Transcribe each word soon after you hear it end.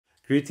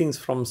Greetings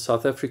from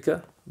South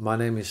Africa. My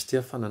name is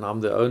Stephan and I'm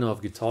the owner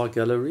of Guitar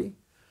Gallery.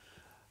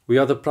 We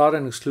are the proud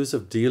and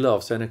exclusive dealer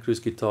of Santa Cruz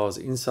guitars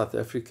in South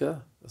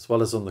Africa, as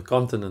well as on the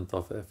continent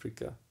of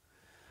Africa.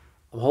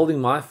 I'm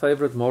holding my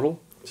favorite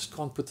model. Just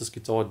can't put this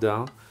guitar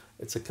down.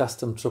 It's a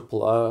custom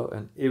 000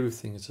 and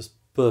everything is just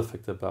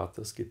perfect about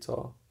this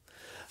guitar.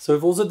 So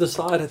we've also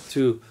decided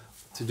to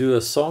do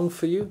a song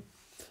for you.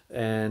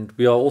 And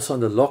we are also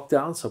under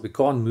lockdown, so we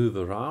can't move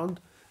around.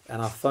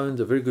 And I phoned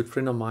a very good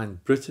friend of mine,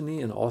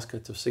 Brittany, and asked her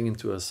to sing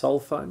into her cell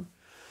phone.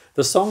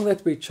 The song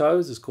that we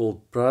chose is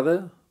called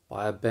Brother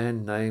by a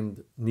band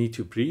named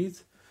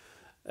Needtobreathe.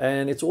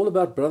 And it's all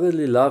about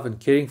brotherly love and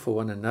caring for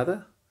one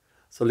another.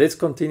 So let's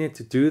continue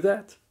to do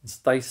that, and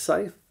stay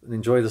safe and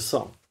enjoy the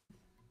song.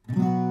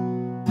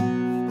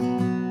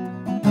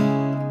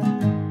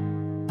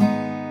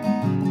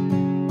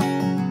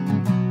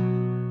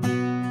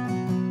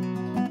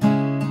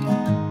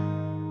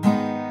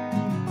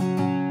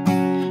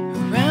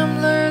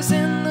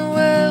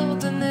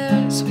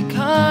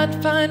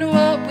 Find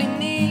what we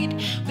need.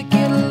 We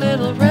get a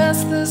little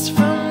restless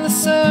from the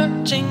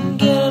searching,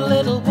 get a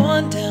little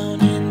worn down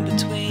in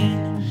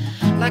between.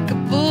 Like a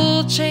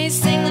bull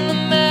chasing the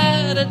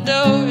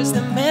matadors,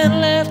 the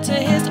man left to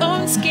his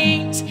own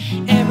schemes.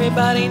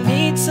 Everybody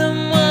needs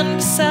someone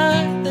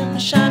beside them,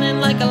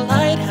 shining like a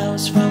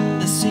lighthouse from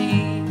the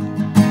sea.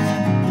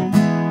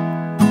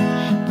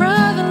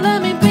 Brother,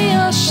 let me be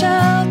your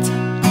shelter.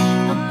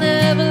 I'll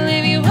never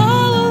leave you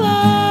all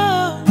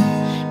alone.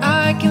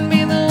 I can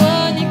be the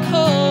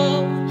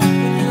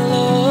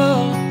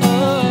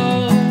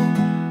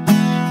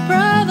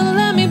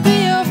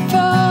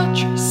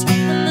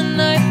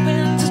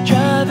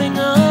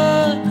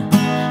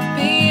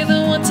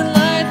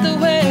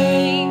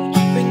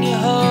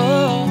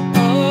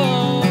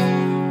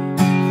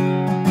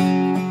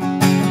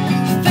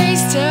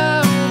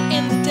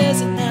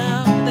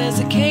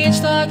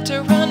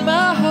to run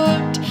my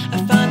heart. I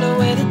found a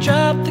way to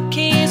drop the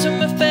keys when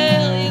my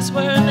failures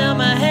were. Now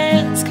my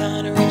hands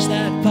can't reach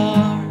that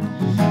far.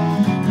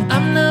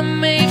 I'm not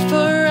made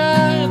for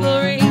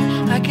rivalry.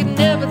 I could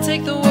never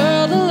take the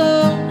world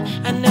alone.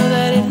 I know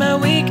that in my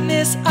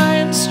weakness I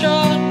am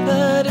strong,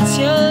 but it's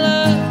your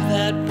love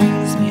that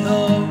brings me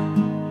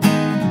home.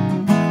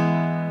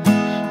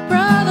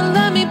 Brother,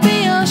 let me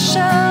be your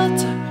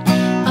shelter.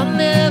 I'll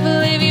never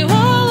leave you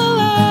all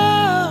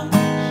alone.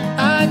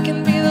 I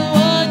can be the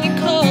one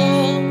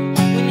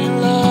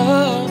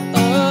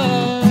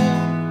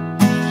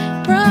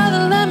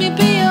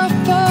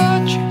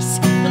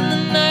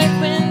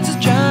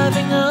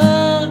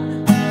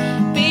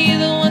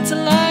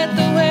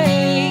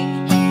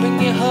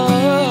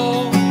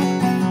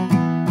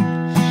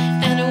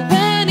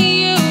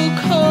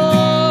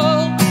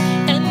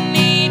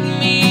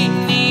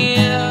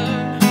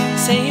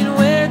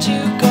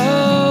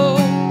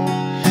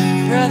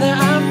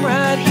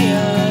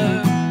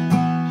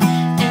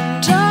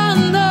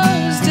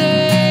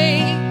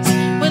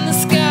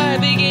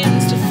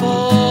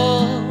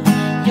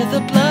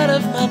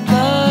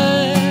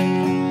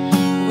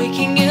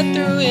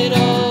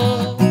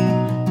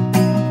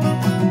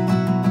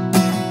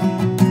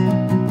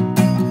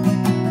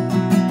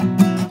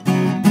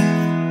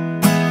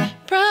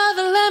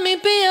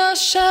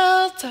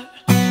shelter.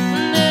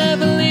 I'll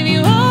never leave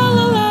you all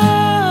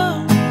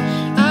alone.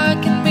 I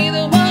can be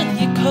the one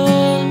you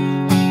call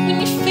when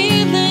you're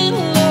feeling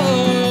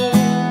low.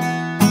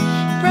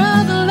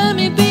 Brother, let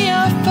me be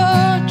your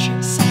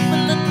fortress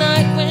when the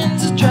night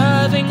winds are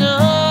driving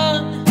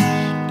on.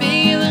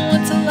 Be the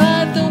one to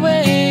light the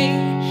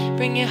way,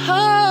 bring you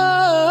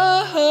home.